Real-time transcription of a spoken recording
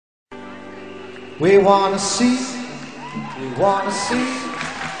We wanna see, we wanna see,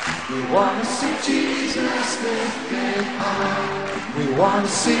 we wanna see Jesus lifted high. We wanna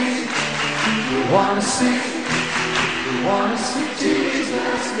see, we wanna see, we wanna see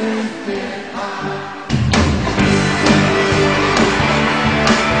Jesus lifted high.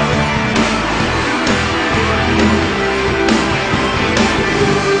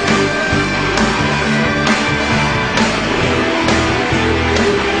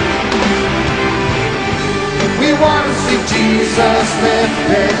 We wanna see Jesus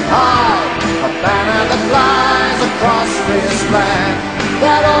lifted high, a banner that flies across this land,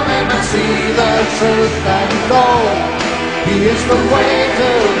 that all men might see the truth and know He is the way to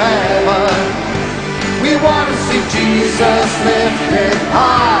heaven. We wanna see Jesus lifted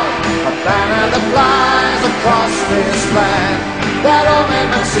high, a banner that flies across this land, that all men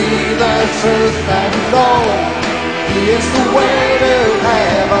might see the truth and know He is the way to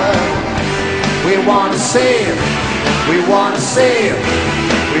heaven. We wanna see Him, we wanna see Him,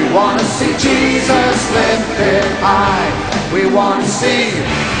 we wanna see Jesus lifted high. We wanna see Him,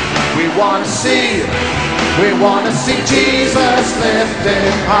 we wanna see Him, we wanna see Jesus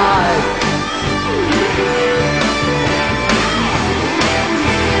lifted high.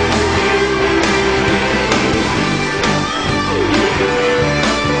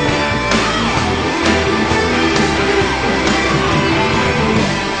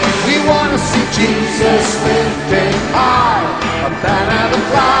 Jesus lifted high, a banner that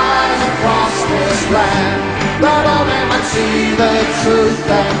flies across this land, that all men might see the truth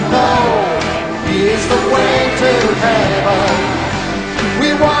and know He is the way to heaven.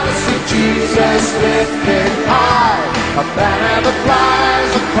 We want to see Jesus lifted high, a banner that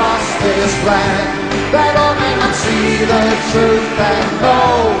flies across this land, that all men might see the truth and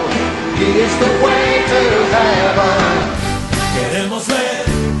know He is the way to heaven. Queremos ver,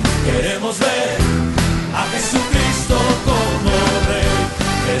 queremos ver a Jesucristo como Rey.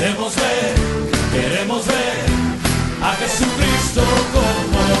 Queremos ver a Jesucristo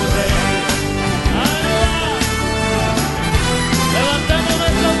como Rey. ¡Aleluya! Levantemos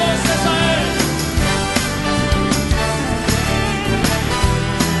nuestras voces a Él.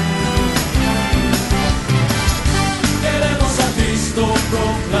 Queremos a Cristo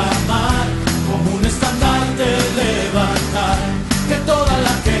proclamar, como un estandarte levantar, que toda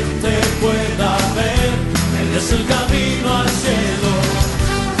la gente pueda ver, Él es el camino al cielo.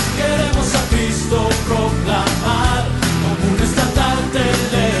 Queremos a Cristo proclamar, como un estandarte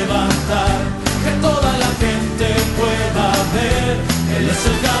levantar, que toda la gente pueda ver, Él es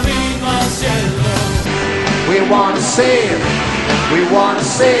el camino al cielo. We wanna see Him, we wanna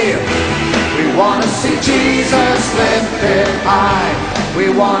see Him, we wanna see Jesus lifted high. We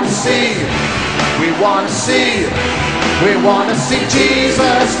wanna see Him, we wanna see Him, we wanna see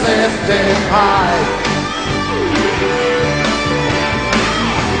Jesus lifted high.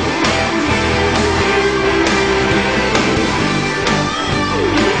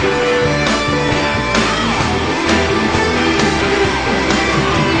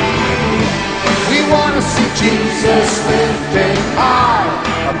 We wanna see Jesus lifted high,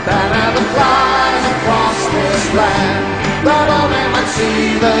 a banner that flies across this land, that all men might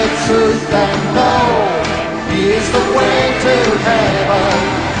see the truth and know He is the way to heaven.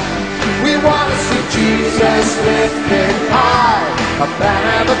 We want to see Jesus lifted high, a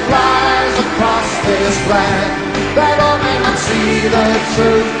banner that flies across this land, that all men might see the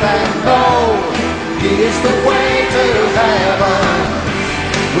truth and know He is the way to heaven.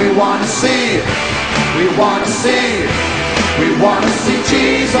 We want to see, we want to see, we want to see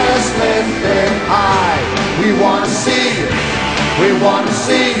Jesus lifted high. We want to see, we want to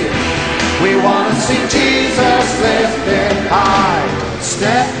see, we want to see Jesus lifted high.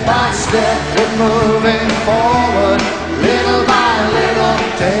 Step by step we're moving forward, little by little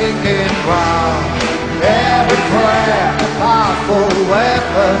taking ground. Every prayer a powerful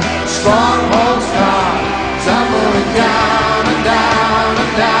weapon, strongholds gone, tumbling down and down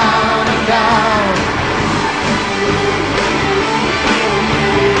and down and down.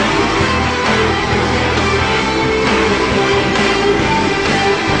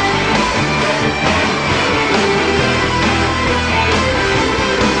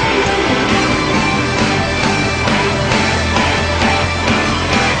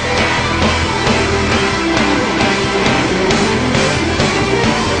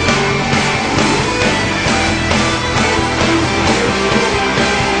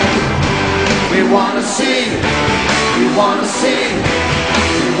 We wanna see, we wanna see,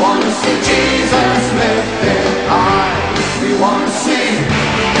 we wanna see Jesus lifted high. We wanna see,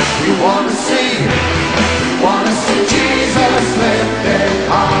 we wanna see, we wanna see Jesus lifted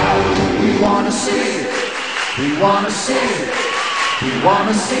high. We wanna see. We want to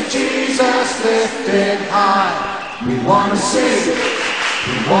see Jesus lifted high. We want to see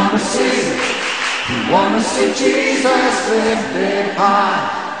Jesus lifted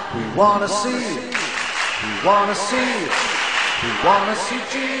high. We want to see Jesus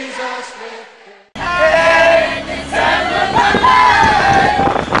lifted high.